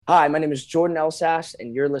Hi, my name is Jordan Elsas,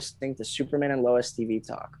 and you're listening to Superman and Lois TV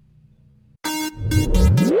Talk.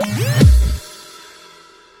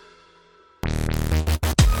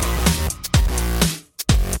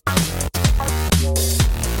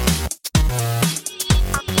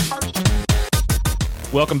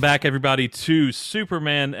 Welcome back, everybody, to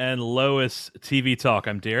Superman and Lois TV Talk.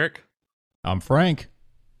 I'm Derek. I'm Frank.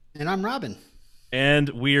 And I'm Robin. And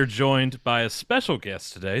we are joined by a special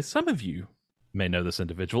guest today. Some of you may know this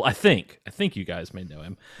individual. I think you guys may know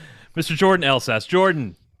him. Mr. Jordan Elsas.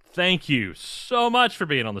 Jordan, thank you so much for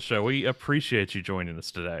being on the show. We appreciate you joining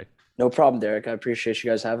us today. No problem, Derek. I appreciate you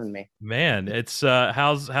guys having me. Man, it's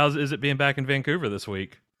how's is it being back in Vancouver this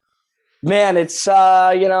week? Man, it's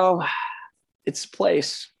it's a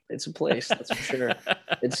place. It's a place, that's for sure.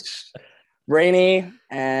 It's rainy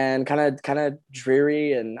and kind of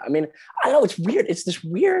dreary, and I mean, I don't know, it's weird. It's this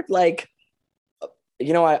weird, like,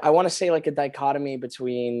 I want to say like a dichotomy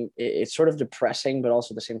between it's sort of depressing, but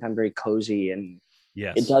also at the same time very cozy, and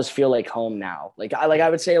yes, it does feel like home now. I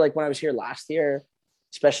would say, like, when I was here last year,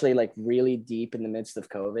 especially like really deep in the midst of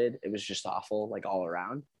COVID, it was just awful, like all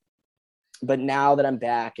around. But now that I'm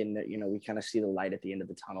back and we kind of see the light at the end of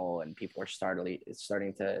the tunnel, and people are starting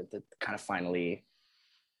to kind of finally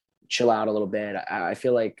chill out a little bit, I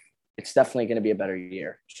feel like it's definitely going to be a better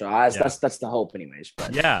year. So that's the hope anyways.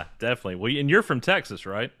 But yeah, definitely. Well, and you're from Texas,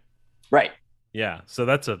 right? Right. Yeah. So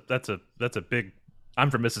that's a big, I'm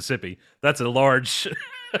from Mississippi. That's a large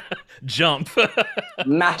jump.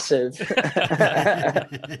 Massive.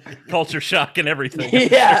 Culture shock and everything.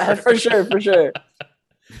 Yeah, for sure.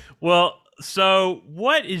 Well, so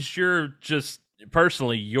what is your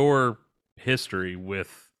history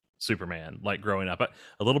with Superman, like growing up?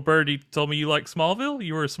 A little birdie told me you like Smallville.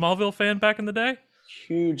 You were a Smallville fan back in the day?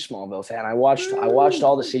 Huge Smallville fan. I watched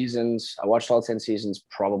all the seasons. I watched all 10 seasons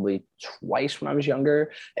probably twice when I was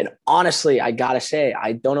younger. And honestly, I gotta say,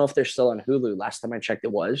 I don't know if they're still on Hulu. Last time I checked,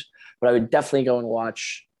 it was, but I would definitely go and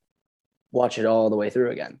watch it all the way through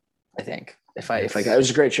again. I think if I it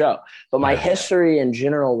was a great show. But my history in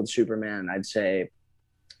general with Superman, I'd say,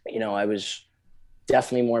 I was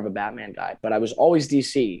definitely more of a Batman guy, but I was always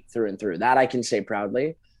DC through and through. That I can say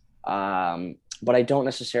proudly. But I don't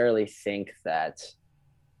necessarily think that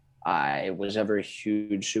I was ever a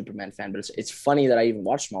huge Superman fan. But it's funny that I even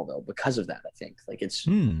watched Smallville because of that. I think like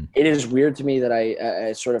it is weird to me that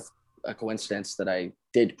I sort of a coincidence that I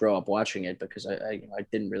did grow up watching it, because I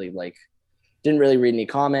didn't really read any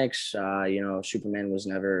comics. Superman was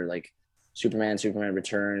never like Superman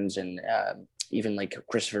Returns, and even like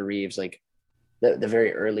Christopher Reeves, like the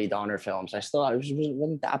very early Donner films. I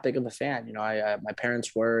wasn't that big of a fan. My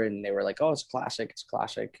parents were, and they were like, "Oh, it's a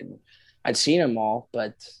classic," and I'd seen them all,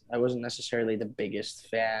 but I wasn't necessarily the biggest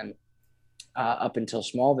fan up until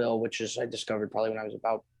Smallville, which I discovered probably when I was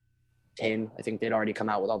about 10. I think they'd already come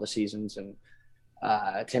out with all the seasons, and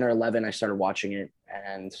 10 or 11, I started watching it.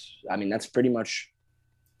 And I mean, that's pretty much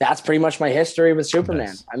my history with Superman.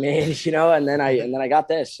 Nice. I mean, and then I got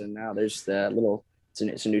this, and now there's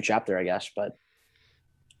it's a new chapter, I guess. But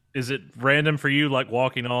is it random for you, like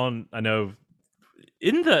walking on? I know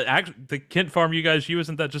in the Kent farm you guys use,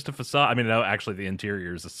 isn't that just a facade? I mean, no, actually the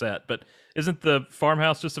interior is a set, but isn't the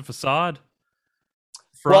farmhouse just a facade?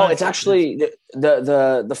 Well, it's actually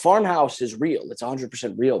the farmhouse is real. It's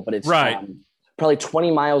 100% real, but it's right. Probably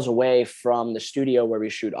 20 miles away from the studio where we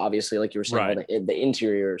shoot. Obviously, like you were saying, right. the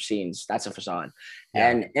interior scenes, that's a facade. Yeah.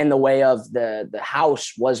 And in the way of the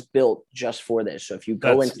house was built just for this. So if you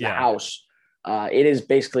go into the house, it is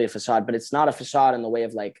basically a facade, but it's not a facade in the way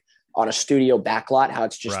of like on a studio backlot, how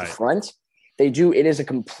it's just the front. It is a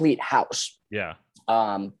complete house. Yeah.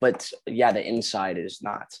 But yeah, the inside is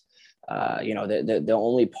not. The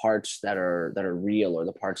only parts that are real are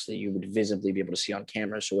the parts that you would visibly be able to see on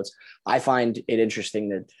camera. So I find it interesting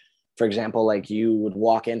that, for example, like you would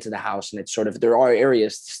walk into the house and it's sort of, there are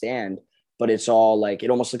areas to stand, but it's all like, it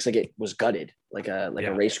almost looks like it was gutted, like a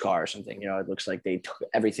race car or something. It looks like they took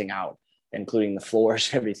everything out, including the floors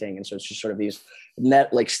and everything. And so it's just sort of these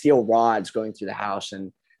net like steel rods going through the house.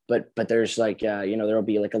 And but there's like, there'll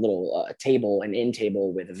be like a little table, an end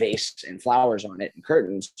table with a vase and flowers on it and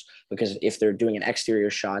curtains, because if they're doing an exterior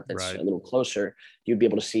shot that's a little closer, you'd be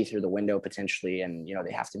able to see through the window potentially. And,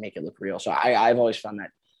 they have to make it look real. So I've always found that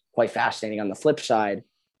quite fascinating. On the flip side,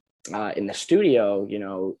 in the studio,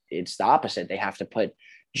 it's the opposite. They have to put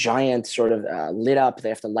giant sort of lit up. They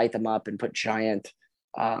have to light them up and put giant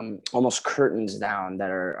almost curtains down that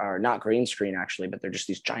are not green screen actually, but they're just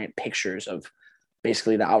these giant pictures of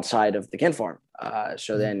basically the outside of the Kent farm.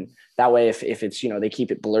 So then that way, if it's, they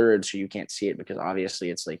keep it blurred so you can't see it, because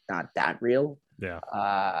obviously it's like not that real. Yeah.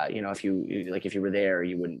 If you were there,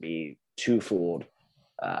 you wouldn't be too fooled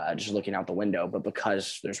just looking out the window. But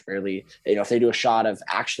because there's rarely, if they do a shot of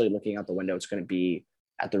actually looking out the window, it's going to be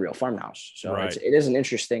at the real farmhouse. So Right. it is an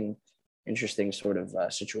interesting sort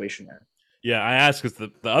of situation there. Yeah, I asked because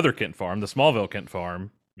the other Kent farm, the Smallville Kent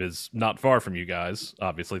farm, is not far from you guys.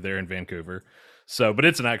 Obviously, they're in Vancouver. So, but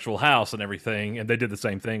it's an actual house and everything, and they did the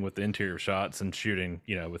same thing with the interior shots and shooting,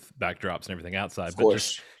 with backdrops and everything outside. Of but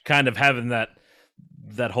course. Just kind of having that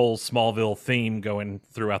whole Smallville theme going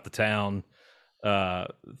throughout the town,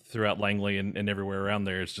 throughout Langley and everywhere around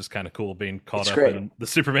there is just kind of cool. Being caught up in the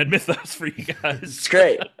Superman mythos for you guys. It's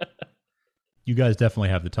great. You guys definitely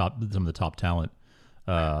have some of the top talent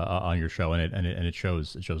on your show, and it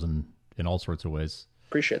shows. It shows in all sorts of ways.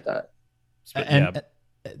 Appreciate that. And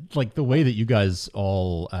like the way that you guys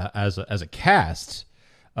all as a cast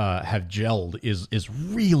have gelled is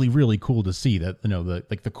really, really cool to see. That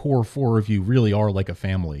the core four of you really are like a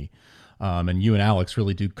family, and you and Alex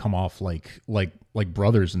really do come off like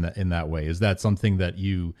brothers in that way. Is that something that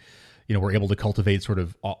you were able to cultivate sort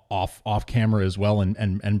of off camera as well,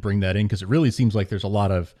 and bring that in? Because it really seems like there's a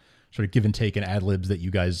lot of sort of give and take and ad libs that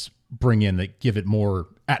you guys bring in that give it more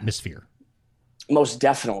atmosphere. Most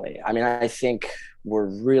definitely. I mean, I think we're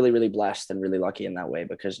really, really blessed and really lucky in that way,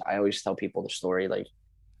 because I always tell people the story. Like,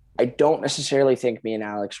 I don't necessarily think me and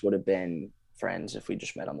Alex would have been friends if we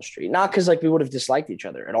just met on the street. Not because like we would have disliked each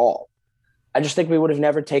other at all. I just think we would have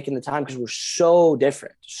never taken the time, because we're so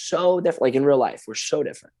different. Like in real life, we're so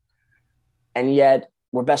different. And yet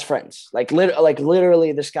we're best friends. Like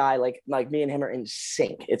literally this guy, like me and him are in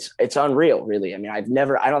sync. It's unreal, really. I mean, I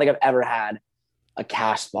don't think I've ever had a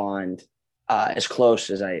cast bond as close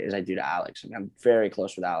as I do to Alex. I mean, I'm very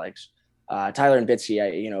close with Alex. Tyler and Bitsy,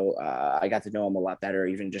 I got to know him a lot better,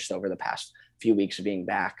 even just over the past few weeks of being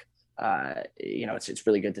back. It's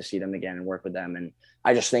really good to see them again and work with them. And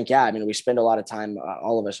I just think, we spend a lot of time,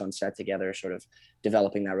 all of us on set together, sort of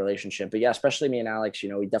developing that relationship. But yeah, especially me and Alex,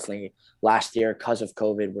 we definitely last year, because of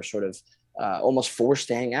COVID, we're sort of almost forced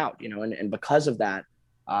to hang out, and because of that,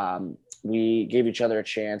 we gave each other a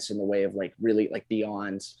chance in the way of like really like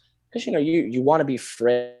beyond, because, you want to be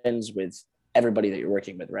friends with everybody that you're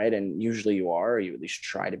working with, right? And usually you are, or you at least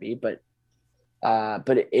try to be, but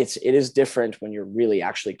it is different when you're really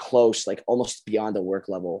actually close, like almost beyond the work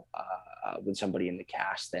level with somebody in the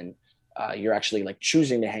cast. And you're actually like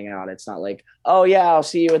choosing to hang out. It's not like, oh yeah, I'll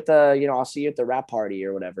see you at the rap party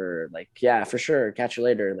or whatever. Like, yeah, for sure, catch you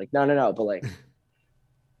later. Like, no, but like,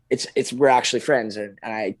 we're actually friends, and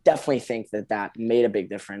I definitely think that made a big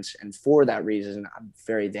difference. And for that reason, I'm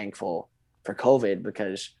very thankful for COVID,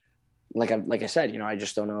 because like I said, I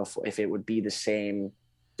just don't know if it would be the same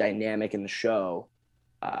dynamic in the show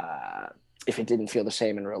if it didn't feel the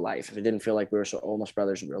same in real life. If it didn't feel like we were so almost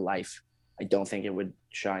brothers in real life, I don't think it would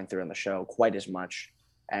shine through on the show quite as much.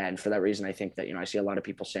 And for that reason, I think that, I see a lot of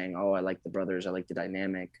people saying, oh, I like the brothers, I like the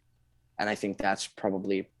dynamic. And I think that's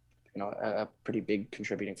probably, a pretty big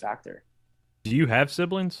contributing factor. Do you have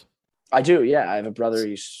siblings? I do. Yeah. I have a brother.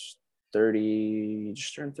 He's 30,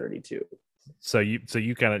 just turned 32. So you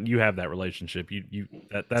have that relationship.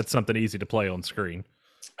 That's something easy to play on screen.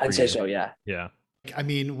 I'd say so. Yeah. Yeah. I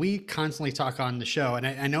mean, we constantly talk on the show, and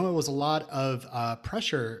I know it was a lot of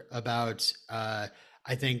pressure about, I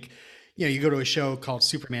think, you go to a show called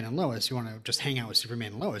Superman and Lois, you want to just hang out with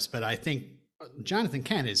Superman and Lois. But I think Jonathan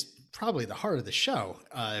Kent is probably the heart of the show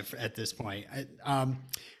at this point.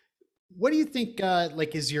 What do you think,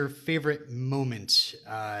 is your favorite moment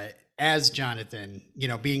as Jonathan,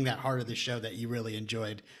 being that heart of the show that you really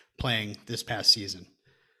enjoyed playing this past season?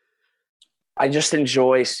 I just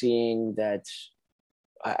enjoy seeing that.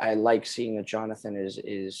 I like seeing that Jonathan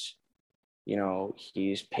is,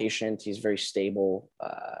 he's patient. He's very stable.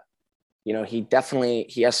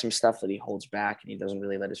 He has some stuff that he holds back and he doesn't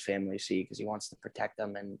really let his family see, because he wants to protect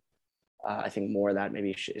them. And I think more of that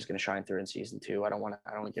maybe is going to shine through in season 2. I don't want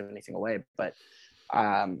to give anything away, but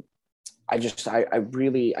I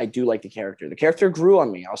do like the character. The character grew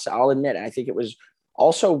on me. I'll admit. And I think it was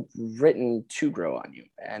also written to grow on you.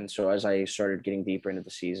 And so as I started getting deeper into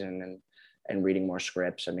the season and reading more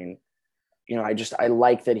scripts, I mean, I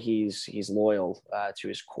like that he's loyal to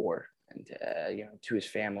his core and, to his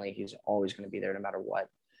family. He's always going to be there no matter what.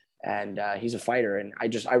 And he's a fighter. And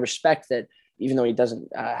I respect that even though he doesn't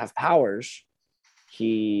have powers,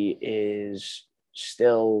 he is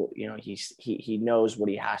still, he knows what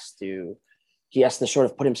he has to sort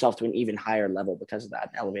of put himself to an even higher level because of that,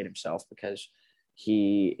 and elevate himself, because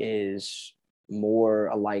he is more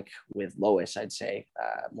alike with Lois, I'd say,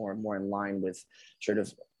 more in line with sort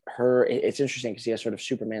of her. It's interesting because he has sort of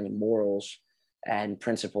Superman's morals and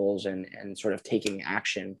principles and sort of taking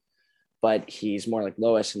action. But he's more like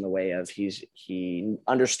Lois in the way of he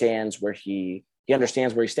understands where he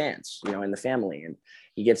understands where he stands, you know, in the family, and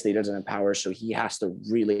he gets that he doesn't have power, so he has to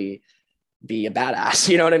really be a badass.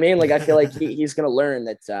 You know what I mean? Like I feel like he's going to learn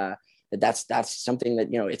that that's something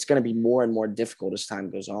that, you know, it's going to be more and more difficult as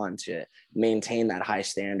time goes on to maintain that high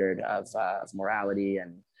standard of morality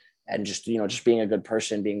and just, you know, just being a good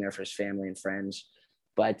person, being there for his family and friends.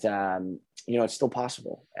 But you know, it's still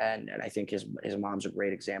possible, and I think his mom's a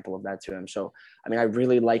great example of that to him. So I mean, I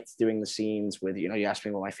really liked doing the scenes with, you know, you asked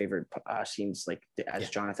me what my favorite scenes like as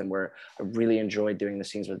Jonathan were. I really enjoyed doing the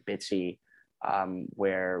scenes with Bitsy,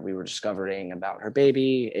 where we were discovering about her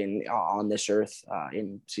baby on this earth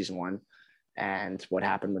in season 1, and what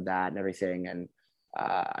happened with that and everything. And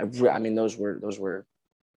I mean, those were,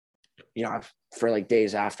 you know, for like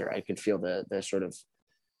days after, I could feel the sort of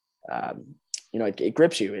you know, it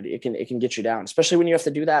grips you. It can get you down, especially when you have to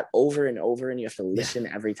do that over and over, and you have to listen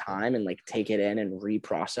every time and like take it in and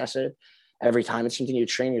reprocess it every time. It's something you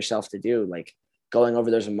train yourself to do, like going over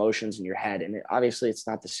those emotions in your head. And obviously it's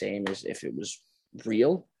not the same as if it was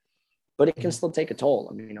real, but it can still take a toll,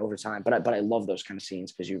 I mean, over time. But I love those kind of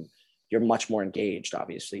scenes because you're much more engaged.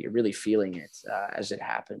 Obviously you're really feeling it as it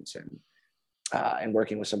happens, and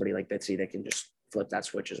working with somebody like Bitsy that can just flip that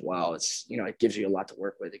switch as well. It's, you know, it gives you a lot to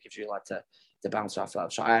work with. It gives you a lot to bounce off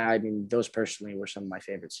of. So I mean, those personally were some of my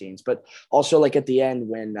favorite scenes, but also like at the end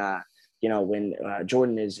when, you know, when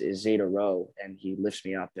Jordan is Zeta Rho and he lifts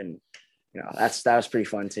me up, and, you know, that was pretty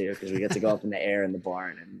fun too, because we get to go up in the air in the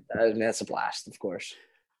barn, and I mean, that's a blast, of course.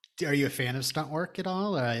 Are you a fan of stunt work at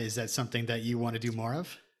all? Is that something that you want to do more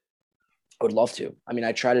of? I would love to. I mean,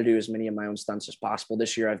 I try to do as many of my own stunts as possible.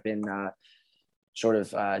 This year I've been sort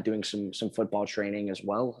of doing some football training as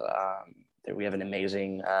well. We have an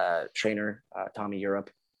amazing trainer, Tommy Europe.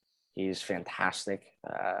 He's fantastic.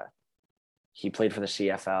 He played for the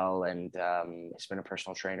CFL, and he's been a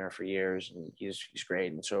personal trainer for years, and he's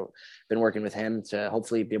great. And so been working with him to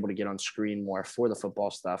hopefully be able to get on screen more for the football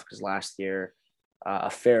stuff, because last year a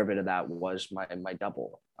fair bit of that was my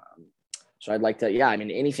double. So I'd like to, I mean,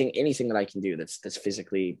 anything that I can do that's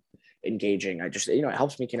physically engaging. I just, you know, it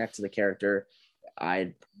helps me connect to the character.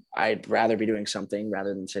 I'd rather be doing something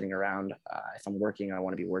rather than sitting around. If I'm working, I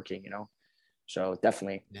want to be working, you know? So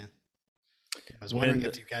definitely. Yeah. I was wondering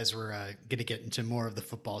if you guys were going to get into more of the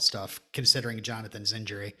football stuff, considering Jonathan's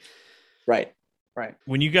injury. Right.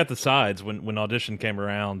 When you got the sides, when audition came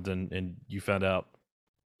around and you found out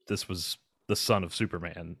this was the son of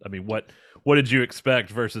Superman, I mean, what did you expect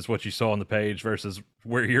versus what you saw on the page versus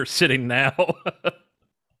where you're sitting now?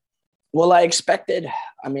 Well, I expected,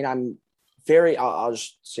 I mean, I'll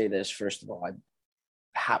just say this, first of all, I'm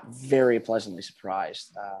very pleasantly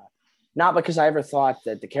surprised. Not because I ever thought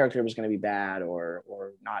that the character was going to be bad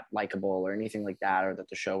or not likable or anything like that, or that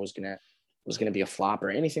the show was going to be a flop or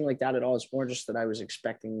anything like that at all. It's more just that I was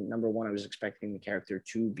expecting, number one, I was expecting the character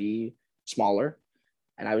to be smaller,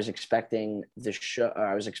 and I was expecting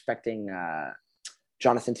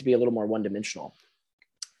Jonathan to be a little more one-dimensional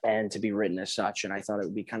and to be written as such. And I thought it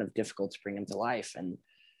would be kind of difficult to bring him to life and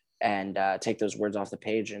take those words off the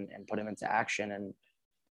page and put him into action. And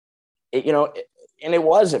it, you know, and it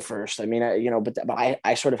was at first, I mean, you know, but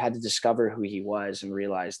I sort of had to discover who he was and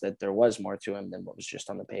realize that there was more to him than what was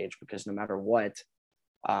just on the page, because no matter what,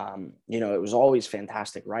 you know, it was always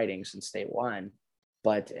fantastic writing since day one.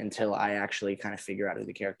 But until I actually kind of figure out who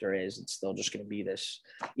the character is, it's still just going to be this,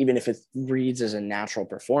 even if it reads as a natural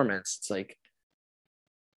performance, it's like,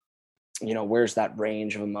 you know, where's that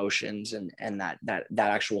range of emotions and that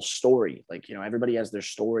actual story? Like, you know, everybody has their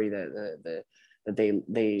story that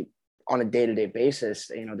they on a day-to-day basis,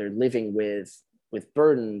 you know, they're living with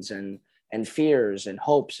burdens and fears and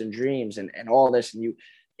hopes and dreams and all this. And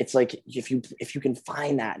it's like, if you can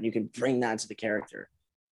find that and you can bring that to the character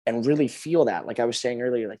and really feel that, like I was saying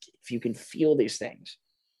earlier, like if you can feel these things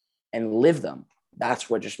and live them, that's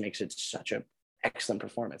what just makes it such an excellent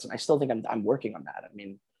performance. And I still think I'm working on that. I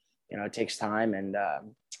mean, you know, it takes time, and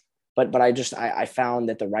but I found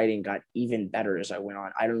that the writing got even better as I went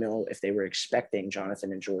on. I don't know if they were expecting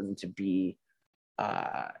Jonathan and Jordan to be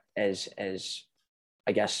as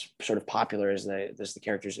I guess sort of popular as the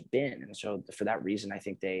characters have been, and so for that reason, I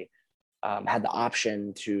think they had the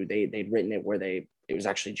option to they'd written it where it was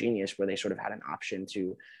actually genius, where they sort of had an option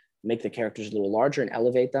to make the characters a little larger and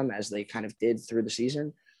elevate them as they kind of did through the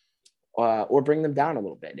season. Or bring them down a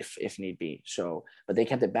little bit if need be. So, but they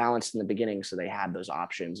kept it balanced in the beginning, so they had those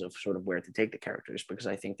options of sort of where to take the characters, because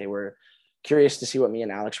I think they were curious to see what me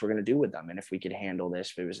and Alex were going to do with them, and if we could handle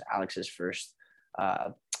this. If it was Alex's first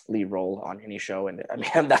lead role on any show. And I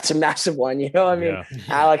mean, that's a massive one, you know, I mean,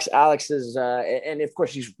 Yeah. Alex is, and of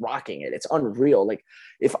course he's rocking it. It's unreal. Like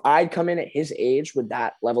if I'd come in at his age with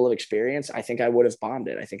that level of experience, I think I would have bombed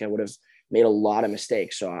it. I think I would have made a lot of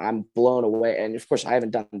mistakes. So I'm blown away. And of course I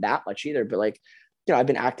haven't done that much either, but like, you know, I've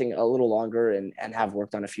been acting a little longer and have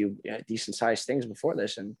worked on a few decent sized things before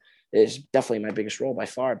this. And it's definitely my biggest role by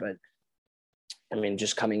far, but I mean,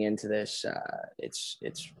 just coming into this, it's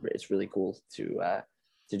really cool to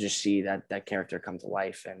just see that character come to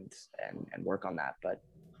life and work on that. But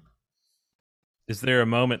is there a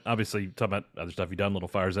moment? Obviously, talking about other stuff you've done, Little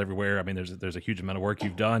Fires Everywhere. I mean, there's a huge amount of work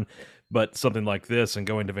you've done, but something like this and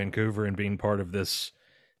going to Vancouver and being part of this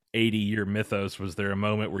 80-year mythos. Was there a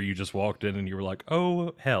moment where you just walked in and you were like,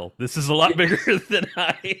 "Oh hell, this is a lot bigger than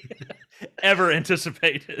I ever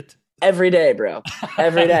anticipated"? Every day, bro.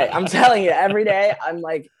 Every day. I'm telling you, every day I'm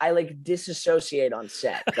like, I like disassociate on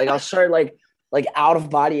set. Like I'll start like out of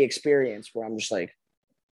body experience where I'm just like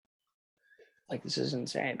this is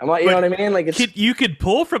insane. I'm like, you know what I mean? Like you could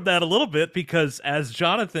pull from that a little bit because as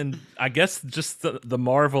Jonathan, I guess just the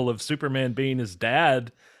marvel of Superman being his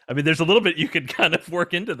dad. I mean, there's a little bit you could kind of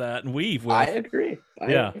work into that and weave with. I agree.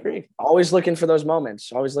 I agree. Always looking for those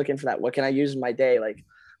moments. Always looking for that. What can I use in my day, like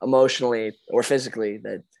emotionally or physically,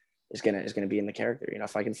 that is gonna be in the character. You know,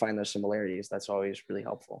 if I can find those similarities, that's always really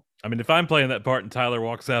helpful. I mean, if I'm playing that part and Tyler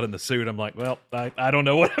walks out in the suit, I'm like, well, I don't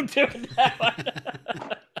know what I'm doing now.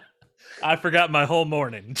 I forgot my whole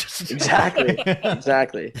morning. Exactly.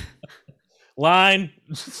 Line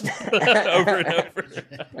over and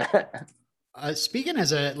over. Speaking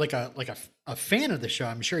as a fan of the show,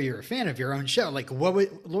 I'm sure you're a fan of your own show. Like, what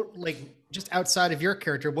would like just outside of your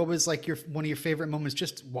character, what was like one of your favorite moments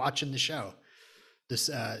just watching the show this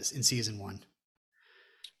in season 1?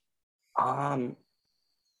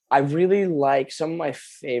 I really like some of my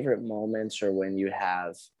favorite moments are when you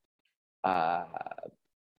have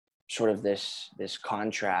sort of this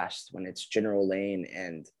contrast when it's General Lane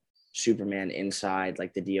and Superman inside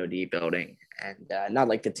like the DOD building, and not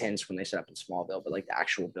like the tents when they set up in Smallville, but like the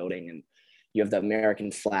actual building, and you have the American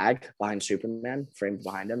flag behind Superman framed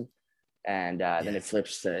behind him, and then it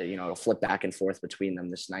flips to, you know, it'll flip back and forth between them,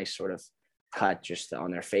 this nice sort of cut just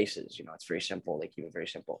on their faces. You know, it's very simple. They keep it very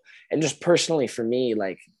simple. And just personally for me,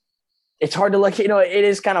 like it's hard to look, you know, it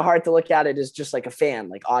is kind of hard to look at it as just like a fan,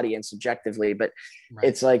 like audience objectively, but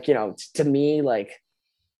It's like, you know, to me, like,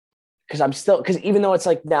 because even though it's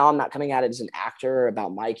like now I'm not coming at it as an actor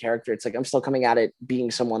about my character, it's like I'm still coming at it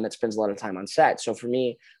being someone that spends a lot of time on set. So for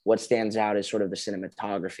me, what stands out is sort of the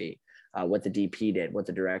cinematography, what the DP did, what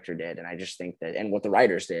the director did. And I just think that, and what the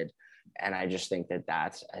writers did. And I just think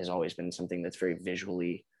that has always been something that's very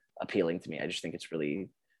visually appealing to me. I just think it's really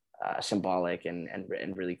symbolic and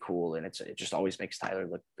really cool. And it just always makes Tyler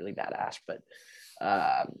look really badass. But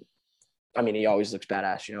I mean, he always looks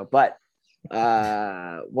badass, you know, but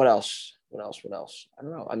what else? I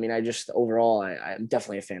don't know. I mean, I just overall, I'm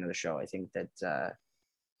definitely a fan of the show. I think that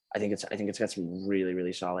I think it's got some really,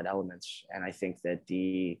 really solid elements. And I think that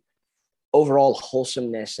the overall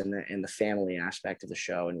wholesomeness and the family aspect of the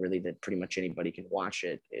show, and really that pretty much anybody can watch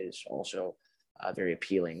it, is also very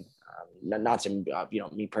appealing. Not to, you know,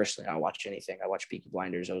 me personally, I watch anything. I watch Peaky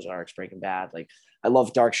Blinders, Ozarks, Breaking Bad. Like I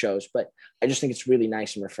love dark shows, but I just think it's really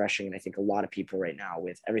nice and refreshing. And I think a lot of people right now,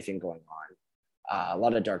 with everything going on, a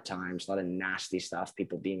lot of dark times, a lot of nasty stuff,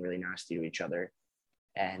 people being really nasty to each other.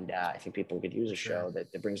 And I think people could use a show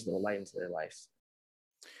that brings a little light into their life.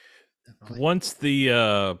 Definitely.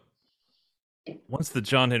 Once the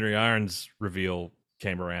John Henry Irons reveal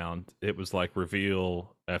came around, it was like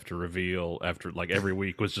reveal after like every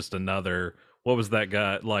week was just another. What was that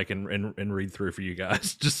guy like in read through for you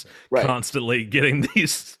guys? Just constantly getting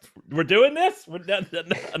these. We're doing this. We're done,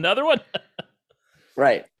 another one.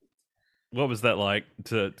 Right. What was that like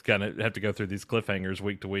to kind of have to go through these cliffhangers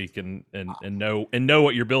week to week and know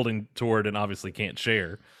what you're building toward, and obviously can't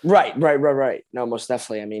share? Right. No, most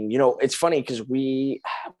definitely. I mean, you know, it's funny because we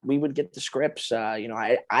would get the scripts. You know,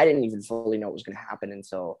 I didn't even fully know what was going to happen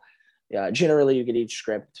until generally you get each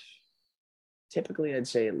script. Typically, I'd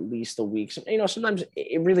say at least a week. You know, sometimes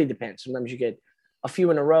it really depends. Sometimes you get a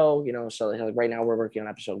few in a row. You know, so like right now we're working on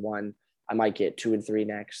episode 1. I might get 2 and 3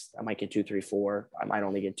 next. I might get 2, 3, 4. I might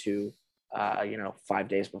only get 2. You know, 5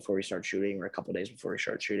 days before we start shooting, or a couple days before we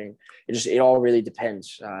start shooting. It all really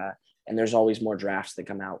depends. And there's always more drafts that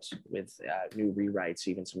come out with new rewrites,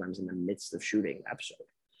 even sometimes in the midst of shooting an episode.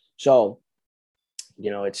 So,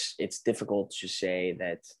 you know, it's difficult to say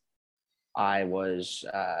that I was,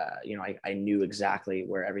 you know, I knew exactly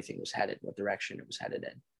where everything was headed, what direction it was headed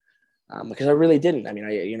in, because I really didn't. I mean,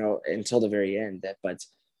 you know, until the very end. But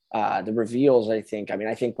The reveals, I think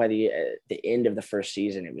by the end of the first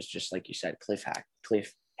season, it was just like you said,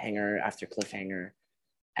 cliffhanger after cliffhanger,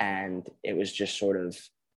 and it was just sort of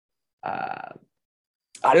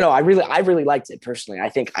I don't know. I really liked it personally. I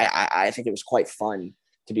think it was quite fun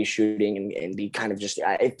to be shooting and be kind of just.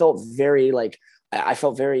 It felt very like I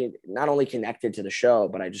felt very not only connected to the show,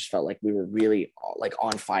 but I just felt like we were really like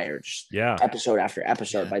on fire, just episode after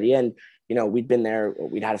episode. By the end, we'd been there.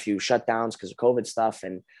 We'd had a few shutdowns because of COVID stuff,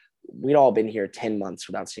 and we'd all been here 10 months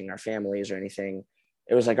without seeing our families or anything.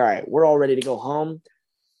 It was like, all right, we're all ready to go home.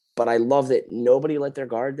 But I love that nobody let their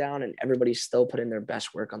guard down and everybody still put in their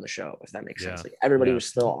best work on the show, if that makes sense. Like everybody was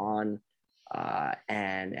still on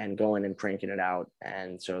and going and cranking it out.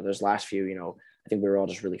 And so those last few, I think we were all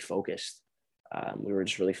just really focused. We were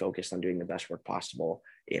just really focused on doing the best work possible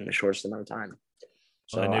in the shortest amount of time.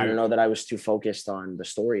 So I don't know that I was too focused on the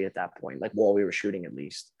story at that point, like while we were shooting at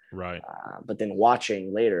least. Right. But then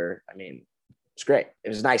watching later, I mean, it's great. It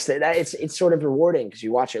was nice that it's sort of rewarding because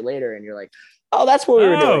you watch it later and you're like, oh, that's what we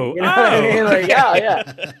were doing. You know what I mean? Like,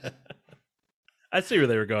 yeah. I see where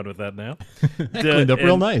they were going with that now. Cleaned up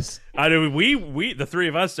real nice. I know we the three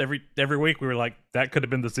of us every week we were like, that could have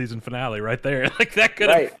been the season finale right there. Like that could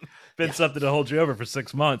have been something to hold you over for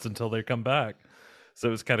 6 months until they come back. So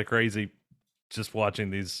it was kind of crazy just watching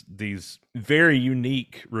these very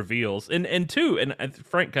unique reveals. And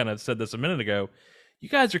Frank kind of said this a minute ago. You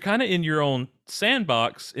guys are kind of in your own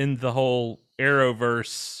sandbox in the whole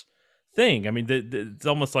Arrowverse thing. I mean, it's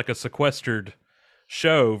almost like a sequestered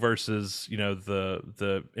show versus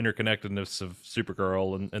the interconnectedness of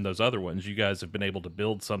Supergirl and those other ones. You guys have been able to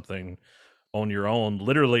build something on your own,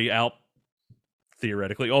 literally out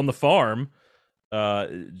theoretically on the farm.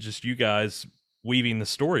 Just you guys weaving the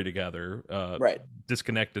story together,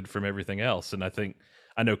 disconnected from everything else. And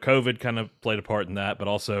I know COVID kind of played a part in that, but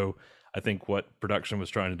also I think what production was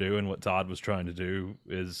trying to do and what Todd was trying to do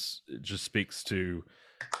it just speaks to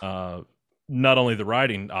not only the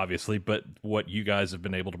writing, obviously, but what you guys have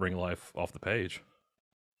been able to bring life off the page.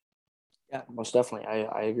 Yeah, most definitely.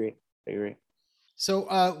 I agree. So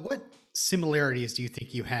what similarities do you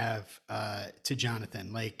think you have to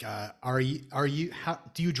Jonathan? Like,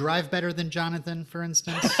 do you drive better than Jonathan, for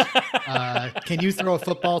instance? Can you throw a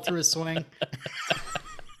football through a swing?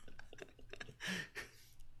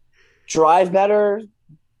 Drive better?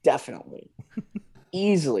 Definitely.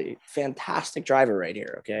 Easily. Fantastic driver right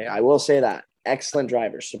here. Okay. I will say that. Excellent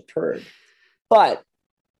driver. Superb. But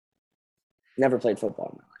never played football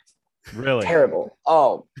in my life. Really? Terrible.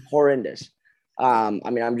 Oh, horrendous. I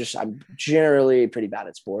mean, I'm generally pretty bad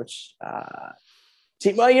at sports. Well,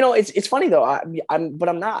 it's funny though. But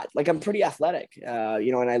I'm not. Like, I'm pretty athletic.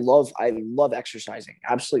 And I love exercising.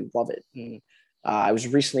 Absolutely love it. And, I was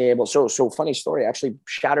recently able. So funny story. I actually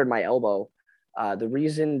shattered my elbow. The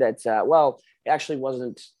reason that it actually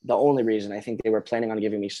wasn't the only reason. I think they were planning on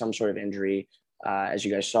giving me some sort of injury, as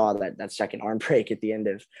you guys saw that second arm break at the end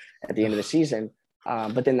of the season.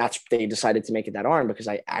 But then they decided to make it that arm because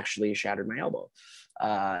I actually shattered my elbow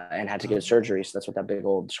and had to get surgery. So that's what that big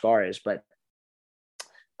old scar is. But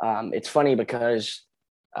it's funny because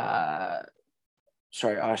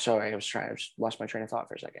sorry, I just lost my train of thought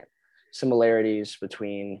for a second. Similarities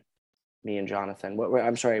between me and Jonathan.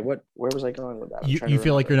 I'm sorry. Where was I going with that? You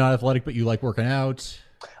feel like you're not athletic, but you like working out.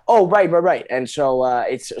 Oh, right. And so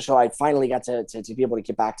I finally got to be able to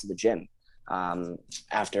get back to the gym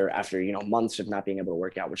after months of not being able to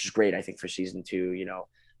work out, which is great. I think for season 2,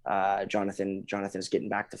 Jonathan's getting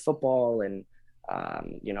back to football, and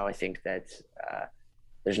I think that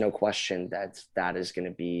there's no question that is going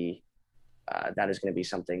to be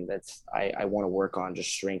something that I want to work on,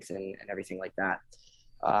 just strength and everything like that.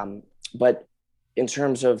 But in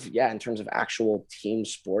terms of actual team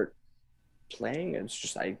sport playing, it's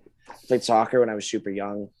just I played soccer when I was super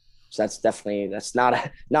young. So that's not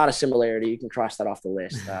a similarity. You can cross that off the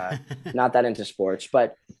list. Not that into sports,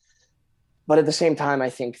 but at the same time, I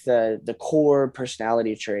think the core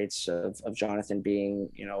personality traits of Jonathan being,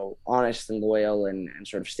 honest and loyal and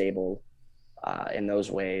sort of stable in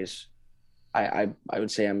those ways, I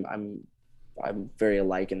would say I'm very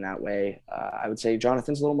alike in that way. I would say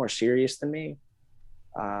Jonathan's a little more serious than me.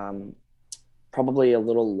 Probably a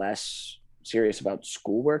little less serious about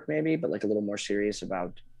schoolwork maybe, but like a little more serious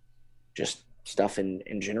about just stuff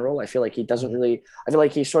in general. I feel like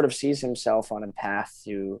he sort of sees himself on a path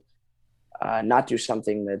to not do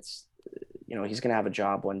something that's, he's going to have a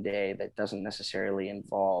job one day that doesn't necessarily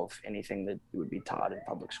involve anything that would be taught in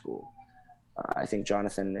public school. I think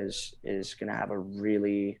Jonathan is going to have a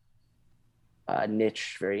really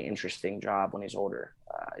niche, very interesting job when he's older.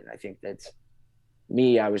 And I think that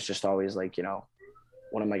me, I was just always like,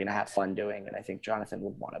 what am I going to have fun doing? And I think Jonathan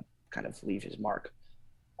would want to kind of leave his mark.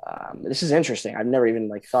 This is interesting. I've never even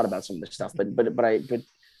like thought about some of this stuff, but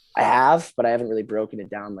I haven't really broken it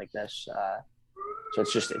down like this. So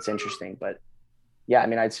it's interesting, but yeah, I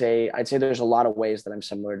mean, I'd say there's a lot of ways that I'm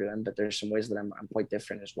similar to him, but there's some ways that I'm quite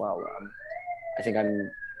different as well. I think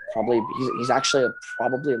he's actually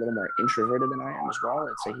probably a little more introverted than I am as well.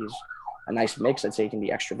 I'd say he's a nice mix. I'd say he can be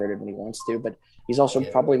extroverted when he wants to, but he's also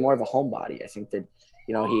probably more of a homebody. I think that,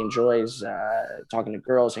 you know, he enjoys talking to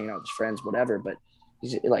girls, hanging out with his friends, whatever, but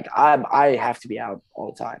he's like, I have to be out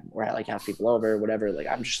all the time, or I like have people over, whatever. Like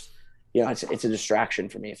I'm just, you know, it's a distraction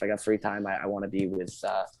for me. If I got free time, I want to be with,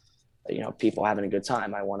 you know, people having a good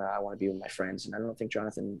time. I want to be with my friends. And I don't think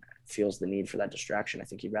Jonathan feels the need for that distraction. I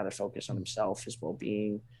think he'd rather focus on himself, his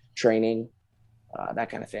well-being, training, that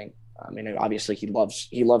kind of thing. I mean, obviously he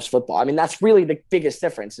loves football. I mean, that's really the biggest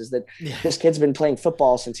difference is that this kid's been playing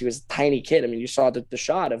football since he was a tiny kid. I mean, you saw the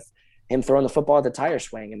shot of him throwing the football at the tire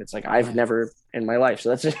swing, and it's like, I've never in my life. So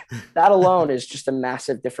that's just, that alone is just a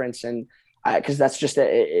massive difference. And because that's just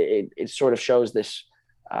it sort of shows this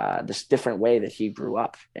different way that he grew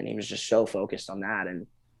up, and he was just so focused on that. And,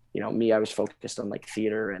 you know, me, I was focused on like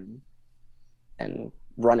theater and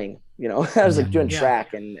running, you know, I was like doing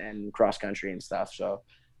track and cross country and stuff. So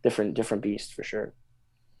different beast for sure.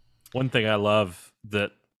 One thing I love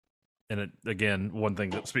that, and again, one thing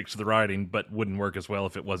that speaks to the writing, but wouldn't work as well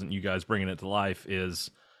if it wasn't you guys bringing it to life, is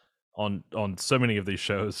on so many of these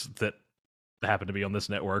shows that happen to be on this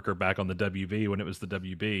network or back on the WB when it was the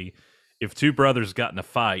WB, if two brothers got in a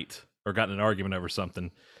fight or got in an argument over something,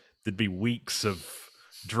 there'd be weeks of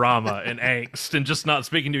drama and angst and just not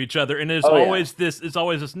speaking to each other. And there's always this,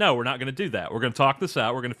 no, we're not going to do that. We're going to talk this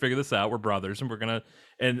out. We're going to figure this out. We're brothers, and we're going to,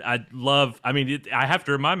 and I have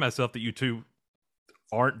to remind myself that you two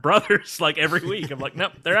aren't brothers like every week. I'm like,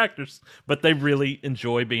 nope, they're actors, but they really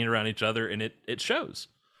enjoy being around each other, and it shows.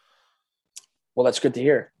 Well, that's good to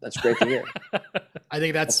hear. That's great to hear. I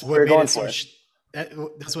think that's what made it so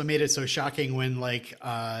that's what made it so shocking when like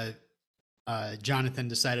Jonathan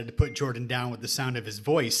decided to put Jordan down with the sound of his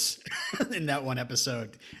voice in that one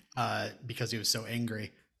episode because he was so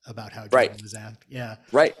angry about how Jordan was acting. Yeah.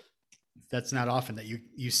 Right. That's not often that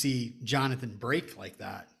you see Jonathan break like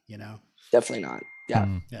that, you know? Definitely not. Yeah.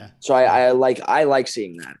 Yeah. So I like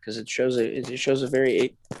seeing that because it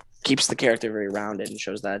keeps the character very rounded and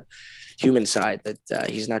shows that human side that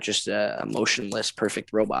he's not just a emotionless,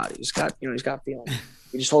 perfect robot. He's got feelings.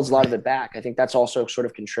 He just holds a lot of it back. I think that's also sort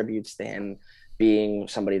of contributes to him being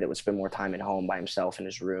somebody that would spend more time at home by himself in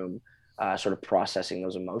his room, sort of processing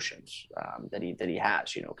those emotions that he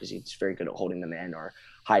has, you know, because he's very good at holding them in or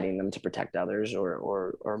hiding them to protect others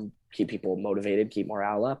or keep people motivated, keep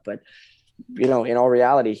morale up. But, you know, in all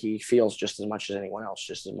reality, he feels just as much as anyone else,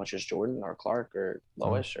 just as much as Jordan or Clark or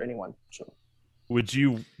Lois or anyone. So, would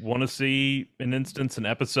you want to see an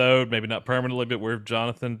episode, maybe not permanently, but where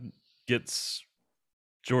Jonathan gets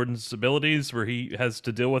Jordan's abilities, where he has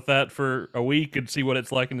to deal with that for a week and see what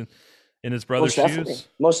it's like in his brother's shoes?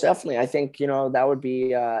 Most definitely. I think, you know, that would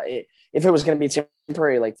be if it was going to be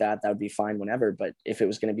temporary like that would be fine whenever. But if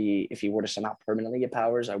he were to somehow permanently get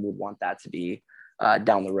powers, I would want that to be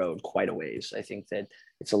down the road quite a ways. I think that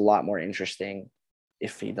it's a lot more interesting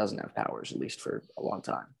if he doesn't have powers, at least for a long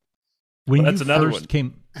time. When that's another one.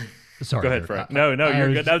 Sorry. Go ahead, Frank. No,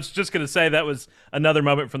 you're good. I was just going to say that was another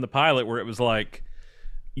moment from the pilot where it was like,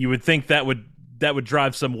 you would think that would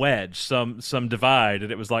drive some wedge, some divide,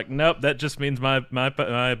 and it was like, nope, that just means my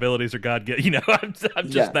abilities are God-given. You know, I'm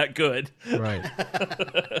just that good. Right.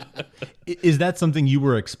 Is that something you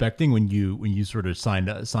were expecting when you sort of signed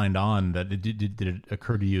on? That did it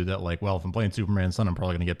occur to you that like, well, if I'm playing Superman's son, I'm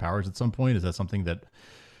probably going to get powers at some point? Is that something that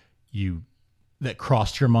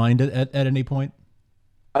crossed your mind at any point?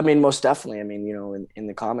 I mean, most definitely. I mean, you know, in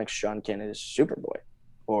the comics, John Kent is Superboy.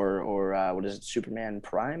 Or what is it, Superman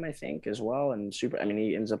Prime, I think, as well. And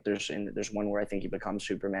he ends up there's one where I think he becomes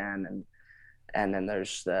Superman, and then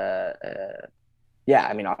there's obviously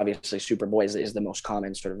Superboy is the most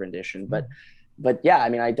common sort of rendition, but yeah, I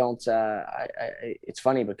mean, I don't it's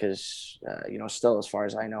funny because you know, still as far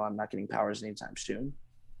as I know, I'm not getting powers anytime soon,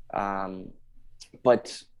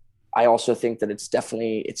 but I also think that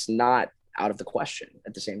it's not out of the question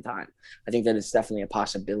at the same time. I think that it's definitely a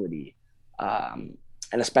possibility.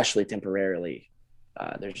 And especially temporarily,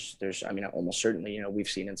 there's, I mean, almost certainly, you know, we've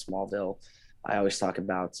seen in Smallville, I always talk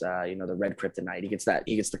about, you know, the red kryptonite. He gets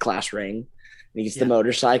the class ring, and he gets the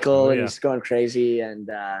motorcycle, and he's going crazy, and,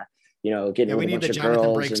 you know, getting with a bunch of girls. We need the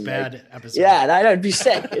Jonathan Breaks Bad episode. Yeah, that'd be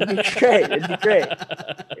sick. It'd be great.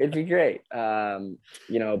 It'd be great.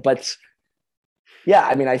 You know, but Yeah,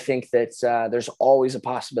 I mean, I think that there's always a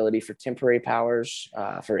possibility for temporary powers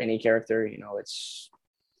for any character. You know, it's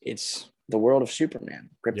the world of Superman.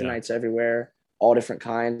 Kryptonite's everywhere, all different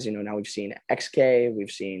kinds. You know, now we've seen XK,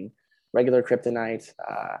 we've seen regular kryptonite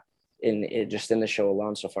just in the show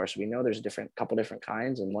alone so far. So we know there's a couple different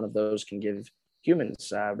kinds, and one of those can give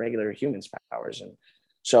humans, regular humans, powers. And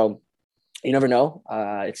so you never know.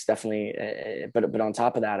 It's definitely, but on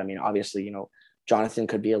top of that, I mean, obviously, you know, Jonathan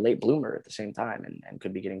could be a late bloomer at the same time and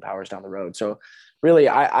could be getting powers down the road. So really,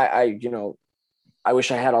 you know, I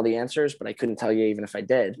wish I had all the answers, but I couldn't tell you even if I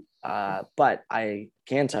did. But I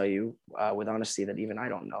can tell you with honesty that even I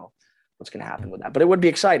don't know what's going to happen with that. But it would be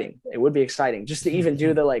exciting. It would be exciting just to even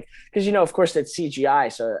do the, like, because, you know, of course it's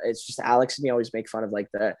CGI. So it's just Alex and me always make fun of like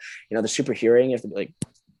the, you know, the super hearing. You have to be like,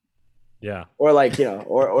 yeah. Or like, you know,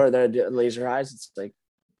 or the laser eyes. It's like,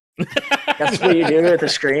 that's what you do with the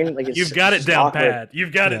screen. Like you've got it down awkward. pat.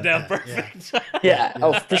 You've got it down perfect. Yeah.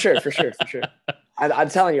 Oh, for sure. I'm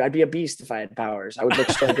telling you, I'd be a beast if I had powers. I would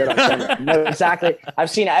look so good on camera. I know exactly.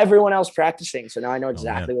 I've seen everyone else practicing, so now I know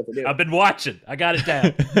exactly what to do. I've been watching. I got it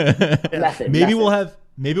down. Maybe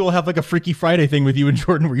we'll have like a Freaky Friday thing with you and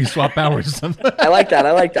Jordan where you swap powers or something. I like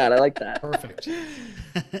that. Perfect.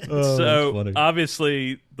 So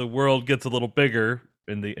obviously the world gets a little bigger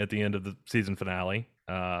at the end of the season finale,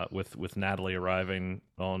 with Natalie arriving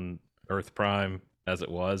on Earth Prime as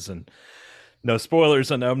it was, and no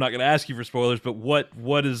spoilers. I know I'm not going to ask you for spoilers, but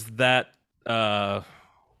what is that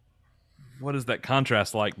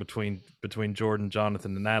contrast like between Jordan,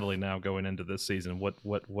 Jonathan, and Natalie now going into this season? What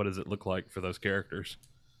does it look like for those characters?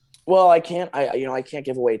 Well, I can't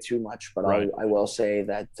give away too much, but right. I will say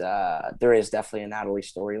that there is definitely a Natalie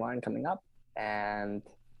storyline coming up, and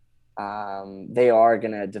they are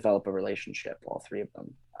going to develop a relationship, all three of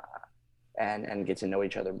them, and get to know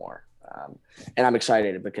each other more. And I'm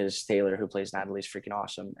excited because Taylor, who plays Natalie, is freaking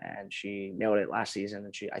awesome, and she nailed it last season,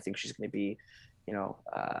 and I think she's going to be, you know,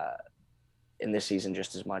 in this season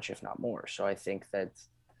just as much, if not more. So I think that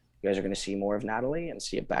you guys are going to see more of Natalie and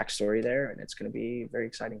see a backstory there, and it's going to be very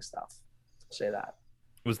exciting stuff. I'll say that.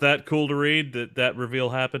 Was that cool to read that reveal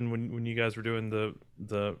happened when you guys were doing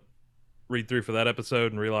the read through for that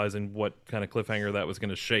episode and realizing what kind of cliffhanger that was going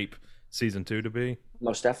to shape season 2 to be?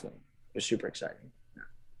 Most definitely. It was super exciting. Yeah.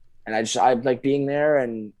 And I like being there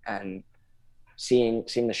and seeing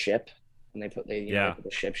the ship, and they put the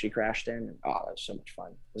ship she crashed in. Oh, that was so much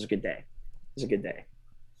fun. It was a good day.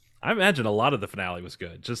 I imagine a lot of the finale was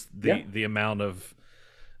good. Just the amount of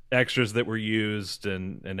extras that were used,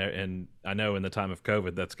 and I know in the time of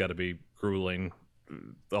COVID that's got to be grueling.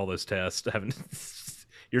 All those tests,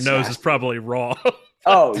 your nose is probably raw.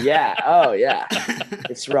 Oh yeah,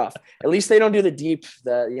 it's rough. At least they don't do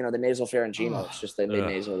the nasal pharyngeal. It's just the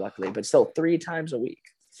nasal, luckily, but still 3 times a week.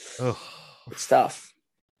 It's tough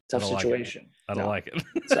situation. I don't like it.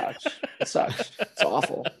 It sucks. It's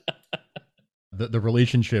awful. The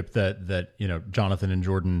relationship that you know Jonathan and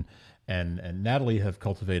Jordan and Natalie have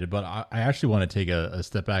cultivated, but I actually want to take a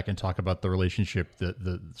step back and talk about the relationship,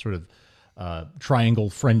 the sort of triangle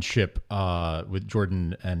friendship with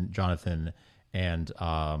Jordan and Jonathan and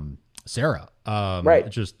Sarah. Right.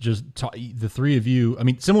 Just the three of you. I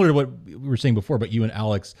mean, similar to what we were saying before, but you and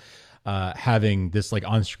Alex having this like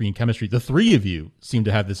on-screen chemistry. The three of you seem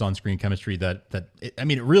to have this on-screen chemistry that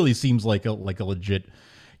it really seems like a legit.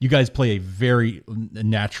 You guys play a very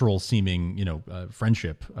natural seeming,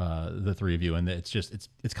 friendship, the three of you. And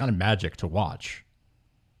it's kind of magic to watch.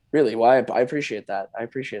 Really? Well, I appreciate that.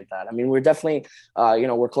 I mean, we're definitely,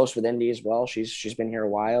 we're close with Indy as well. She's been here a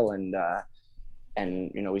while, and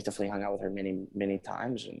we've definitely hung out with her many, many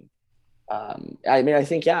times. And I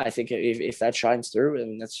think if that shines through,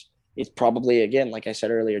 and it's probably, again, like I said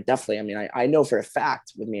earlier, definitely. I mean, I know for a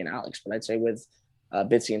fact with me and Alex, but I'd say with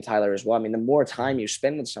Bitsy and Tyler as well. I mean, the more time you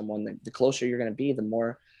spend with someone, the closer you're going to be, the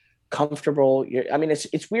more comfortable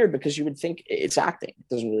it's weird because you would think it's acting. It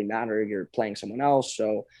doesn't really matter. You're playing someone else.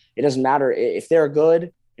 So it doesn't matter if they're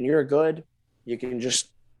good and you're good, you can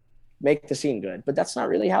just make the scene good, but that's not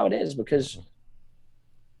really how it is, because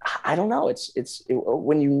I don't know.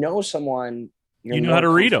 When you know someone, you know how to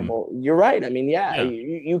read them. You're right. I mean,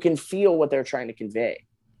 you can feel what they're trying to convey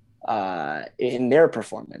in their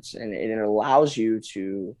performance, and it allows you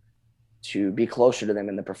to be closer to them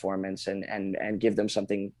in the performance and give them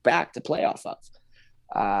something back to play off of.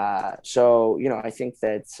 So, I think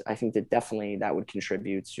that definitely that would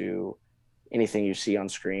contribute to anything you see on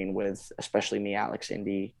screen with, especially me, Alex,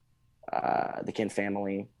 Indy, the Kin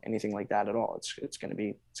family, anything like that at all. It's going to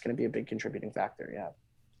be a big contributing factor. Yeah.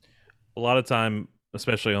 A lot of time,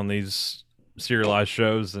 especially on these serialized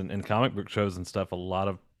shows and comic book shows and stuff, a lot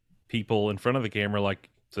of people in front of the camera like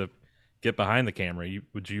to get behind the camera?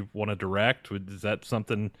 Would you want to direct? Is that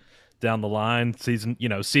something down the line, season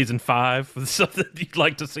 5, something you'd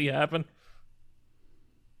like to see happen?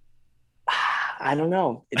 I don't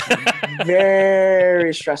know. It's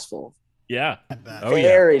very stressful. Yeah.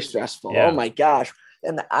 Very stressful. Yeah. Oh my gosh.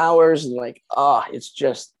 And the hours and like, it's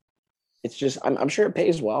just, I'm sure it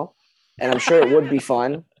pays well and I'm sure it would be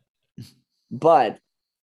fun, but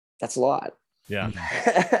that's a lot. Yeah.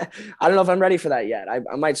 I don't know if I'm ready for that yet.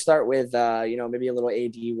 I might start with, maybe a little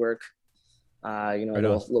AD work, a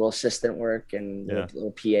little assistant work and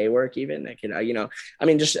little PA work even. I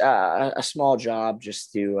can, just a small job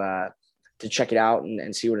just to check it out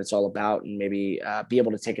and see what it's all about and maybe be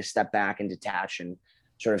able to take a step back and detach and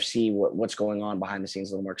sort of see what's going on behind the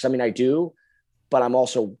scenes a little more. Cause I mean, I do, but I'm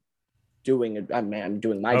also I'm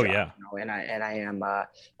doing my job, and I am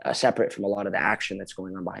separate from a lot of the action that's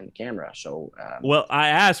going on behind the camera. So, well, I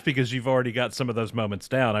asked because you've already got some of those moments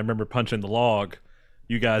down. I remember punching the log,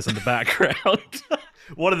 you guys in the background.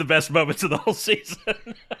 One of the best moments of the whole season.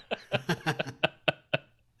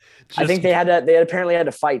 I think they apparently had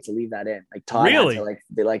to fight to leave that in. Like Todd really? had to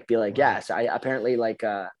be like, yes, I apparently it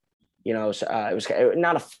was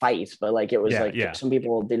not a fight, but like, it was some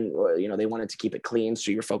people didn't, they wanted to keep it clean.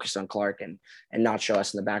 So you're focused on Clark and not show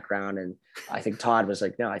us in the background. And I think Todd was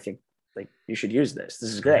like, no, I think like you should use this. This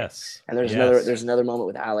is great. Yes. And there's another moment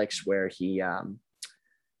with Alex where he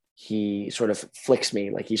sort of flicks me.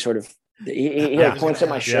 Like he points at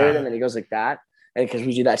my shirt and then he goes like that. And because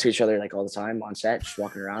we do that to each other like all the time on set, just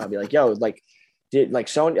walking around, I'll be like, yo, like,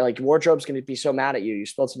 wardrobe's going to be so mad at you. You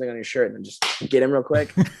spilled something on your shirt, and then just get him real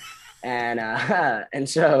quick. And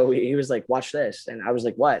so he was like, watch this. And I was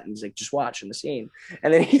like, what? And he's like, just watch in the scene.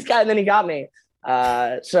 And then he got me.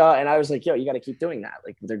 And I was like, yo, you got to keep doing that.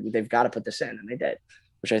 Like they've got to put this in. And they did,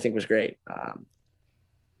 which I think was great.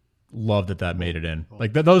 Love that made it in.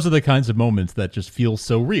 Like those are the kinds of moments that just feel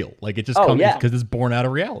so real. Like it just comes because it's born out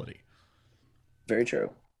of reality. Very true.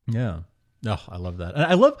 Yeah. Oh, I love that. And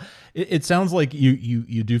I love it sounds like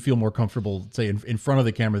you do feel more comfortable, say, in front of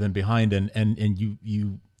the camera than behind. And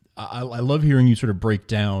I love hearing you sort of break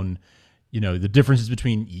down, the differences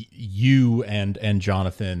between you and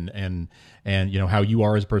Jonathan and how you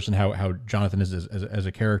are as a person, how Jonathan is as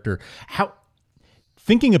a character. How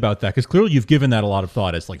thinking about that, because clearly you've given that a lot of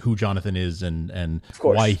thought as like who Jonathan is and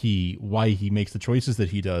why he makes the choices that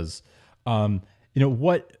he does.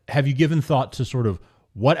 What have you given thought to sort of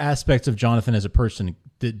what aspects of Jonathan as a person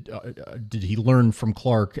did he learn from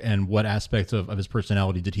Clark, and what aspects of his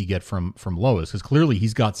personality did he get from Lois? Because clearly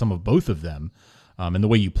he's got some of both of them, and the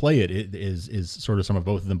way you play it is sort of some of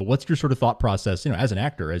both of them. But what's your sort of thought process, as an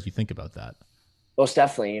actor, as you think about that? Most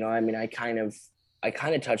definitely. I mean, I kind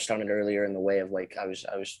of touched on it earlier in the way of like I was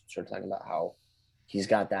sort of talking about how he's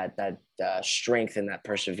got that strength and that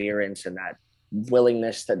perseverance and that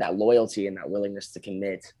willingness that loyalty and that willingness to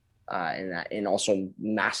commit. And also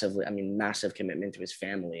massive commitment to his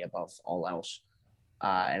family above all else.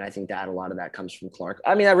 And I think that a lot of that comes from Clark.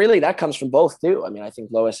 I mean, that comes from both too. I mean, I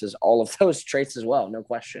think Lois has all of those traits as well, no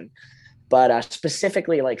question. But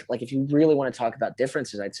specifically, like if you really want to talk about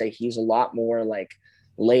differences, I'd say he's a lot more like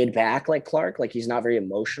laid back, like Clark. Like he's not very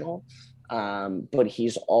emotional, but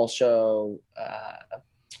he's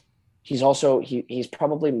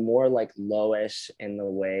probably more like Lois in the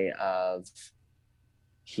way of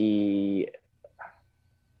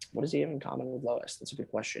what does he have in common with Lois? That's a good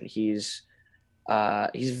question. He's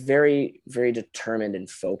very, very determined and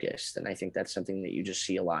focused. And I think that's something that you just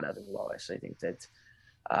see a lot of in Lois. I think that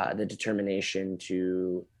the determination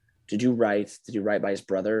to do right by his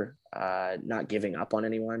brother, not giving up on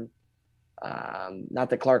anyone.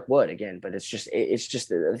 Not that Clark would, again, but it's just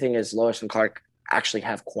the thing is Lois and Clark actually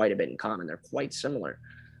have quite a bit in common. They're quite similar,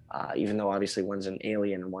 even though obviously one's an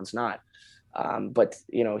alien and one's not. But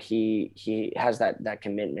he has that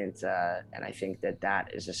commitment, and I think that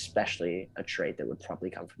is especially a trait that would probably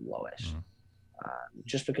come from Lois,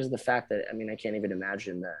 just because of the fact that I can't even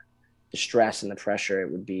imagine the stress and the pressure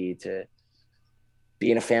it would be to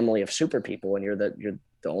be in a family of super people and you're the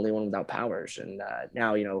only one without powers. And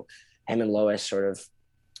now him and Lois sort of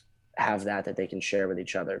have that they can share with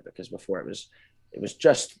each other, because before it was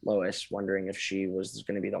just Lois wondering if she was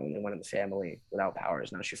going to be the only one in the family without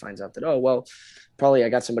powers. Now she finds out that, oh, well, probably I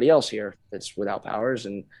got somebody else here that's without powers.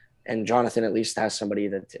 And Jonathan at least has somebody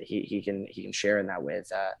that he can share in that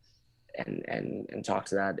with, and talk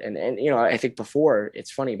to that. And I think before,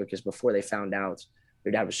 it's funny because before they found out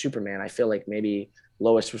their dad was Superman, I feel like maybe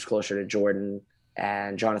Lois was closer to Jordan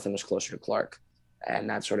and Jonathan was closer to Clark. And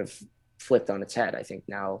that sort of flipped on its head. I think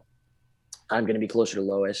now I'm going to be closer to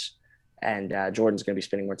Lois, and Jordan's going to be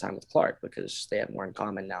spending more time with Clark because they have more in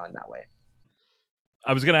common now in that way.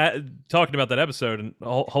 I was talking about that episode and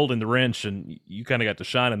holding the wrench, and you kind of got to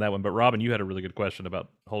shine in that one. But Robin, you had a really good question about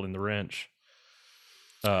holding the wrench.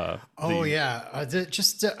 I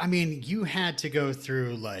mean, you had to go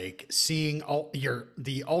through like seeing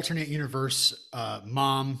the alternate universe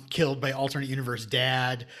mom killed by alternate universe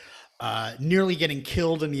dad, nearly getting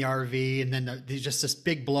killed in the RV, and then there's just this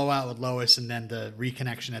big blowout with Lois, and then the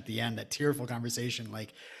reconnection at the end, that tearful conversation,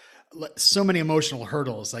 like so many emotional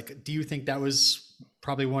hurdles. Like, do you think that was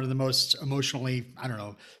probably one of the most emotionally, I don't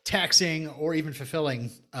know, taxing or even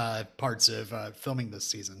fulfilling parts of filming this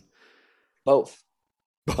season? Both.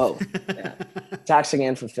 Yeah. Taxing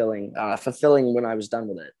and fulfilling. Fulfilling when I was done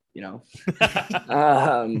with it, you know.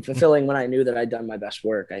 Fulfilling when I knew that I'd done my best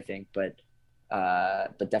work, I think, but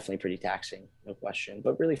definitely pretty taxing, no question,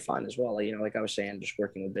 but really fun as well. You know, like I was saying, just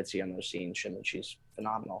working with Bitsy on those scenes, she's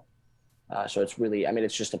phenomenal. So it's really, I mean,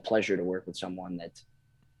 it's just a pleasure to work with someone that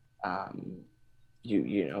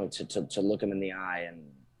you know, to look them in the eye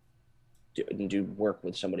and do work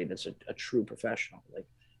with somebody that's a true professional. Like,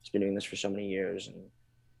 he's been doing this for so many years,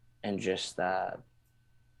 and just I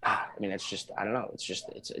mean, it's just, I don't know,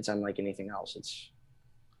 it's unlike anything else.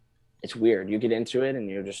 It's weird. You get into it and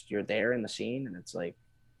you're there in the scene, and it's like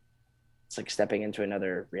stepping into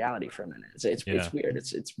another reality for a minute. It's weird.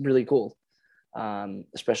 It's really cool.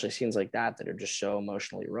 Especially scenes like that are just so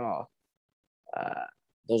emotionally raw.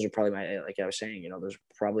 Those are probably like I was saying, you know, those are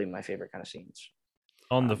probably my favorite kind of scenes.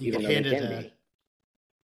 On the you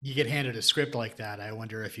get handed a script like that. I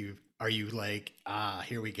wonder if are you like,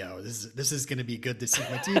 here we go. This is going to be good to sink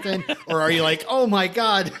my teeth in, or are you like, oh my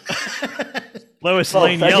God. Lois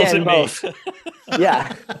Lane yells at both. me.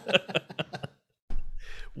 Yeah.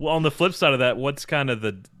 Well, on the flip side of that,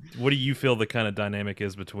 what do you feel the kind of dynamic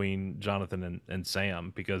is between Jonathan and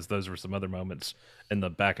Sam? Because those were some other moments in the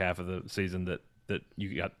back half of the season that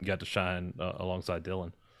you got to shine alongside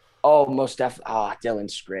Dylan. Oh, most definitely.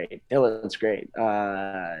 Dylan's great.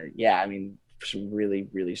 Yeah, I mean, some really,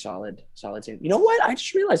 really solid scenes. You know what? I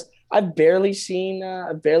just realized I've barely seen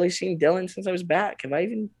Dylan since I was back. Have I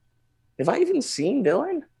even seen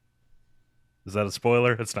Dylan? Is that a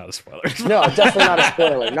spoiler? It's not a spoiler. No, definitely not a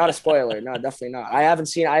spoiler. Not a spoiler. No, definitely not. I haven't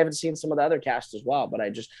seen some of the other cast as well, but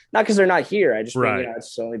I just, not because they're not here. I just, right. You know,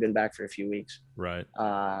 it's only been back for a few weeks. Right.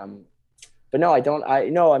 But no, I don't.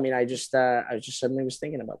 I mean, I just suddenly was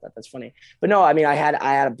thinking about that. That's funny. But no, I mean, I had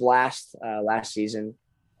a blast last season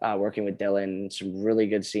working with Dylan. Some really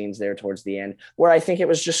good scenes there towards the end, where I think it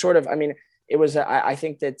was just sort of. I mean, it was. I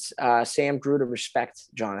think that Sam grew to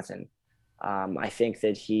respect Jonathan. I think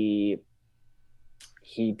that he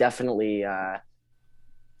definitely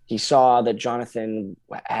he saw that Jonathan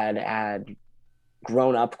had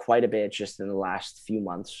grown up quite a bit just in the last few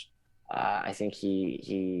months. I think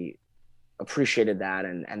he appreciated that,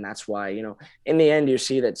 and that's why, you know, in the end you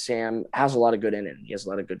see that Sam has a lot of good in it. He has a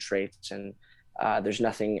lot of good traits, and there's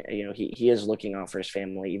nothing, you know, he is looking out for his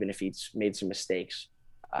family, even if he's made some mistakes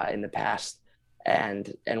in the past,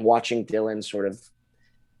 and watching Dylan sort of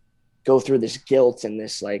go through this guilt and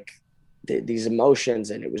this like these emotions,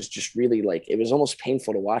 and it was just really like, it was almost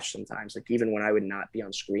painful to watch sometimes, like even when I would not be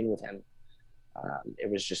on screen with him. It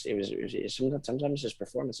was sometimes his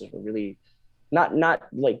performances were really not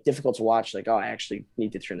like difficult to watch, like, oh, I actually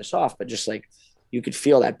need to turn this off, but just like you could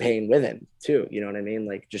feel that pain with him too, you know what I mean?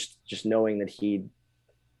 Like just knowing that he'd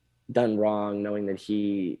done wrong, knowing that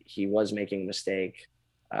he was making a mistake,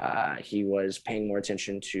 he was paying more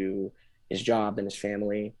attention to his job than his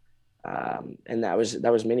family, and that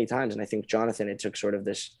was many times. And I think Jonathan, it took sort of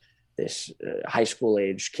this high school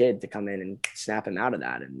age kid to come in and snap him out of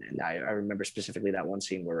that. And I remember specifically that one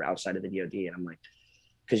scene where we're outside of the DOD, and I'm like,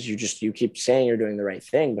 because you keep saying you're doing the right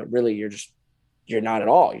thing, but really you're not at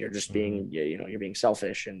all. You're just being, you know, you're being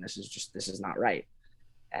selfish, and this is not right.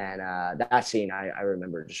 And that scene, I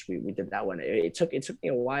remember just we did that one. It took me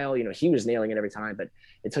a while. You know, he was nailing it every time, but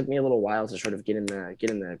it took me a little while to sort of get in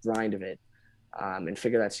the grind of it, and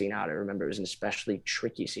figure that scene out. I remember it was an especially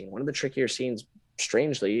tricky scene, one of the trickier scenes,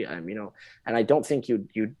 strangely, you know. And I don't think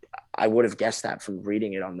I would have guessed that from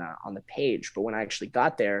reading it on the page, but when I actually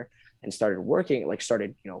got there and started working,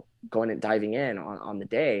 you know, going and diving in on the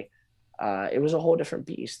day, it was a whole different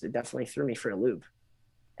beast. It definitely threw me for a loop.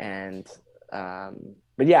 And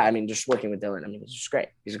but yeah, I mean, just working with Dylan, I mean, it's just great.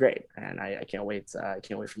 He's great, and I can't wait. I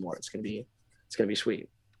can't wait for more. It's gonna be sweet.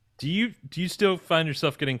 Do you still find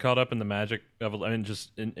yourself getting caught up in the magic of, I mean,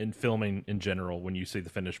 just in filming in general, when you see the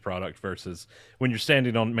finished product versus when you're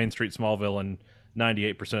standing on Main Street Smallville and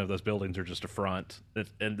 98% of those buildings are just a front,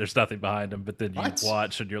 and there's nothing behind them. But then you What?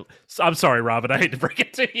 watch, and I'm sorry, Robin, I hate to break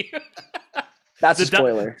it to you. That's a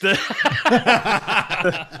spoiler.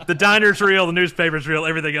 The diner's real, the newspaper's real,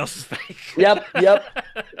 everything else is fake. Yep.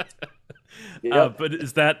 But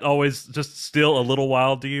is that always just still a little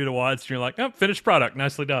wild to you to watch? You're like, oh, finished product,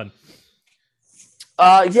 nicely done.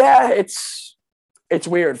 Yeah, it's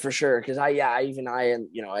weird for sure. Cause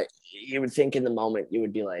you would think in the moment you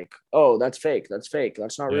would be like, oh, that's fake. That's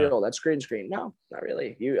not real. That's green screen. No, not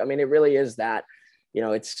really. It really is that,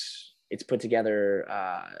 it's put together.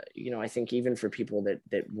 I think even for people that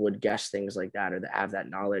would guess things like that, or that have that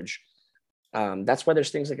knowledge, that's why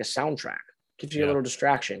there's things like a soundtrack. Gives you a little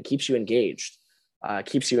distraction, keeps you engaged,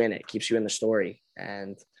 keeps you in it, keeps you in the story.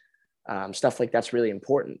 And stuff like that's really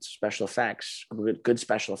important. Special effects, good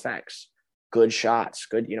special effects, good shots,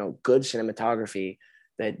 good cinematography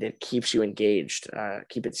that keeps you engaged.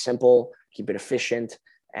 Keep it simple, keep it efficient,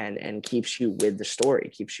 and keeps you with the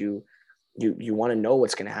story. Keeps you want to know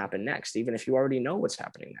what's going to happen next, even if you already know what's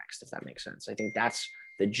happening next, if that makes sense. I think that's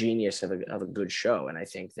the genius of a good show. And I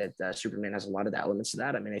think that Superman has a lot of the elements of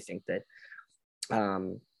that. I mean, I think that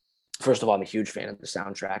first of all, I'm a huge fan of the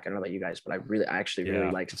soundtrack. I don't know about you guys, but I actually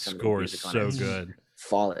really like the some score. Of the is music so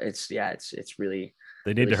on it. good. It's really.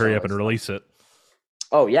 They need really to hurry up solid and release it.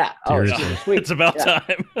 Oh yeah. Oh, it's Seriously. sweet. It's about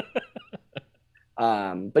time.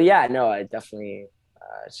 But yeah, no, I definitely.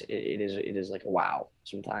 It is like a wow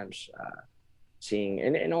sometimes. Seeing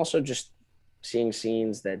and also just seeing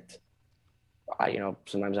scenes that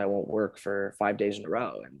sometimes I won't work for 5 days in a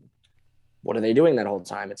row, and what are they doing that whole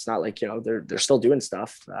time? It's not like they're still doing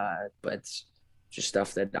stuff, but it's just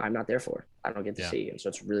stuff that I'm not there for. I don't get to see, and so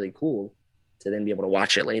it's really cool to then be able to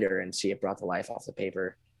watch it later and see it brought to life off the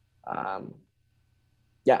paper.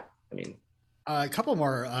 A couple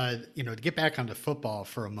more, to get back onto football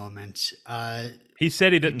for a moment. He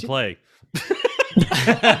said he didn't play.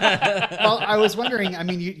 Well, I was wondering. I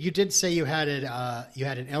mean, you did say you had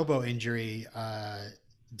an elbow injury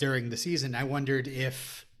during the season. I wondered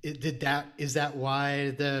if is that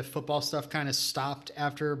why the football stuff kind of stopped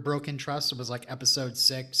after Broken Trust? It was like episode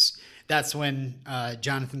 6. That's when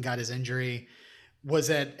Jonathan got his injury. Was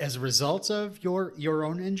it as a result of your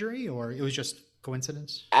own injury, or it was just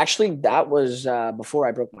coincidence? Actually, that was before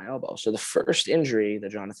I broke my elbow. So the first injury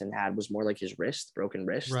that Jonathan had was more like his broken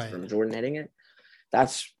wrist from Jordan hitting it.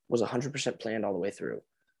 That was 100% planned all the way through.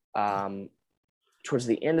 Towards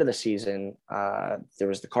the end of the season, there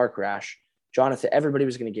was the car crash. Jonathan, everybody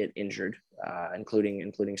was going to get injured,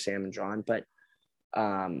 including Sam and John. But,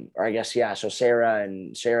 or I guess, yeah. So Sarah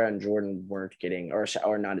and Jordan weren't getting, or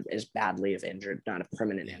not as badly of injured, not a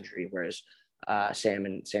permanent injury, whereas Sam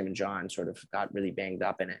and John sort of got really banged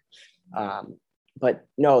up in it. But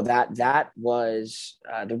no, that was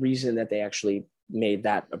the reason that they actually made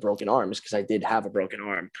that a broken arm, is because I did have a broken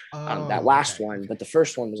arm. That last one, but the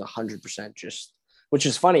first one was 100% just, which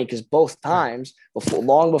is funny because both times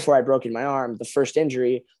long before I broke my arm, the first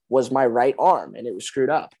injury was my right arm and it was screwed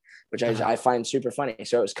up, which I find super funny.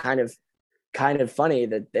 So it was kind of funny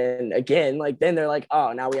that then again, then they're like,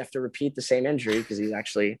 oh, now we have to repeat the same injury because he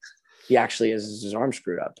actually has his arm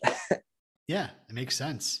screwed up. Yeah, it makes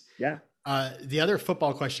sense. Yeah. The other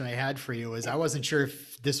football question I had for you is, I wasn't sure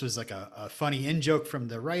if this was like a funny in-joke from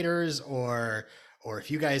the writers or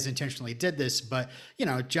if you guys intentionally did this, but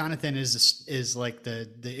Jonathan is like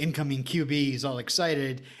the incoming QB. He's all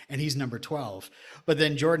excited and he's number 12, but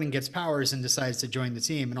then Jordan gets powers and decides to join the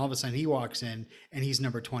team. And all of a sudden he walks in and he's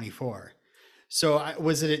number 24. So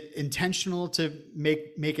was it intentional to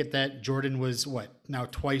make it that Jordan was now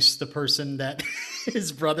twice the person that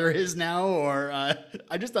his brother is now? Or I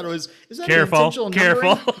just thought is that careful.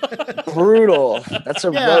 Brutal. That's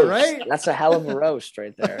a roast. Right? That's a hell of a roast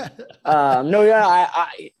right there. I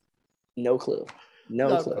no clue.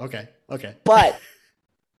 No clue. Okay. But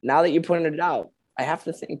now that you pointed it out, I have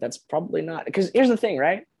to think that's probably not, because here's the thing,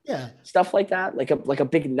 right? Yeah. Stuff like that, like a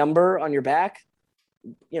big number on your back.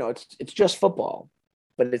 It's just football,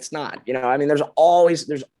 but it's not. I mean, there's always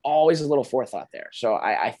a little forethought there. So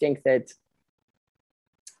I think that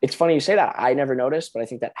it's funny you say that. I never noticed, but I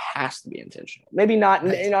think that has to be intentional. Maybe not.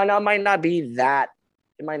 Right. It might not be that.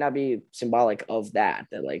 It might not be symbolic of that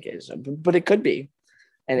is, but it could be,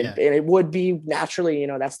 and it would be naturally.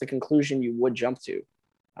 That's the conclusion you would jump to.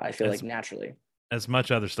 I feel like naturally. As much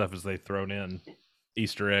other stuff as they've thrown in,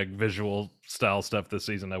 Easter egg, visual style stuff this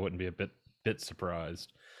season, I wouldn't be a bit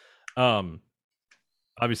surprised.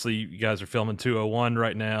 Obviously you guys are filming 201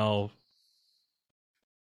 right now,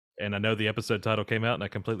 and I know the episode title came out and I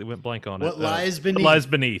completely went blank on What Lies Beneath. What Lies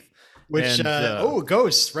Beneath, which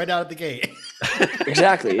ghosts right out of the gate.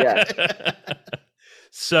 Exactly. Yeah.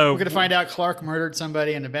 So We're gonna find out Clark murdered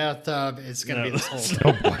somebody in the bathtub. It's gonna be this whole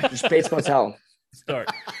thing. Just Bates Motel. Start.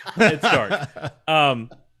 It's dark.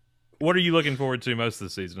 What are you looking forward to most of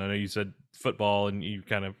the season? I know you said football, and you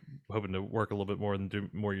kind of hoping to work a little bit more and do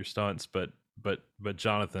more of your stunts, but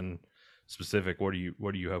Jonathan specific, what are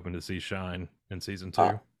you hoping to see shine in season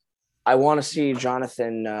 2? I want to see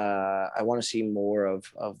Jonathan. I want to see more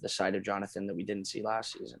of the side of Jonathan that we didn't see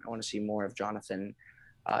last season. I want to see more of Jonathan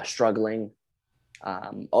struggling,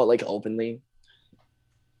 like openly,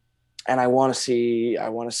 and I want to see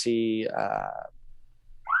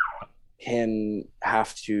him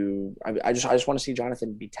have to. I just want to see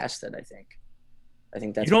Jonathan be tested. I think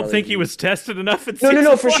that's. You don't think he was tested enough?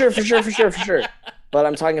 No, for sure. But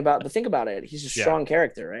I'm talking about. But think about it. He's a strong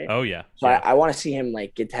character, right? Oh yeah. So I want to see him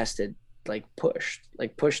like get tested, like pushed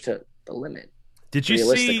to the limit. Did you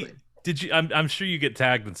see? Did you? I'm sure you get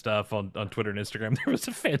tagged and stuff on Twitter and Instagram. There was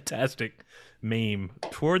a fantastic meme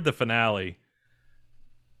toward the finale.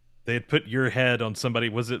 They had put your head on somebody.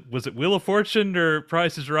 Was it Wheel of Fortune or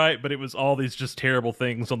Price is Right? But it was all these just terrible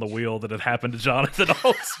things on the wheel that had happened to Jonathan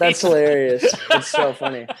all season. That's hilarious. It's so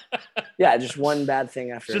funny. Yeah, just one bad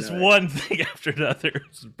thing after just another. one thing after another.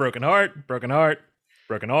 Broken heart, broken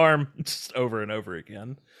arm, just over and over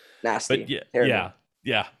again. Nasty. But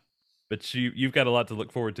yeah. But you've got a lot to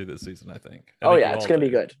look forward to this season, I think. It's gonna be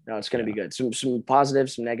good. No, it's gonna be good. Some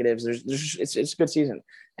positives, some negatives. It's a good season.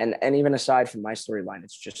 And even aside from my storyline,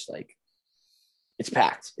 it's just like it's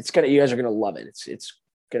packed. You guys are gonna love it. It's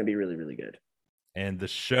gonna be really, really good. And the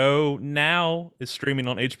show now is streaming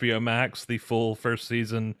on HBO Max, the full first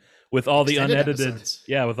season with all the unedited episodes.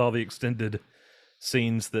 with all the extended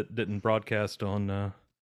scenes that didn't broadcast on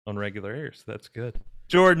regular air. So that's good.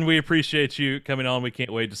 Jordan, we appreciate you coming on. We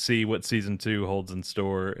can't wait to see what season 2 holds in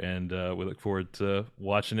store, and we look forward to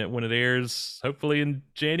watching it when it airs, hopefully in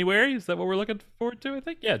January. Is that what we're looking forward to? I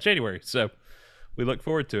think, yeah, January. So we look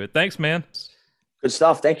forward to it. Thanks, man. Good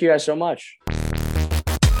stuff. Thank you guys so much.